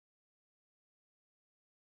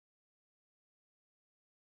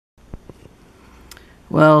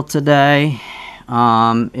Well, today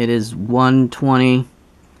it is 1/20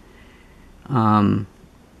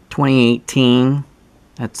 2018.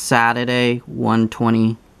 That's Saturday,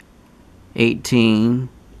 1/20/18.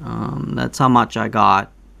 That's how much I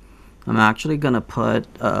got. I'm actually gonna put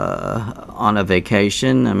on a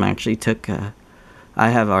vacation. I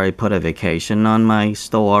have already put a vacation on my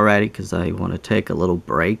store already because I want to take a little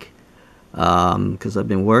break, because I've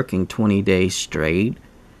been working 20 days straight,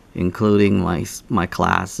 including my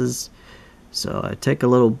classes. So I take a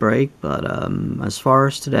little break. But as far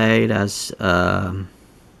as today, that's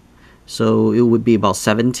so it would be about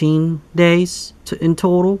 17 days in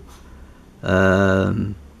total.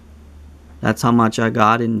 That's how much I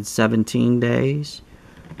got in 17 days.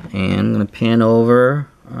 And I'm gonna pan over.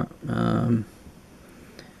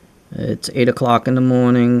 It's 8 o'clock in the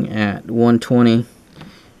morning at 1:20,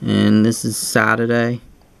 and this is Saturday.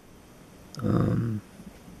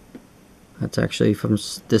 That's actually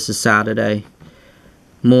this is Saturday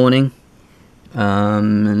morning,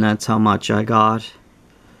 and that's how much I got.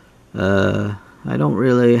 I don't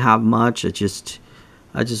really have much. I just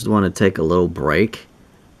want to take a little break.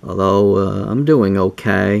 Although I'm doing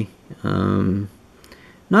okay.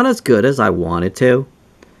 Not as good as I wanted to.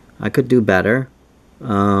 I could do better.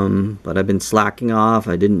 But I've been slacking off.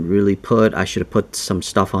 I should have put some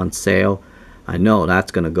stuff on sale. I know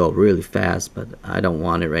that's gonna go really fast, but I don't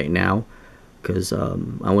want it right now because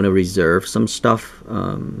I want to reserve some stuff.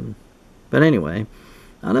 But anyway,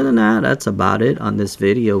 other than that, that's about it on this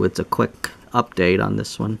video. It's a quick update on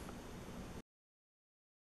this one.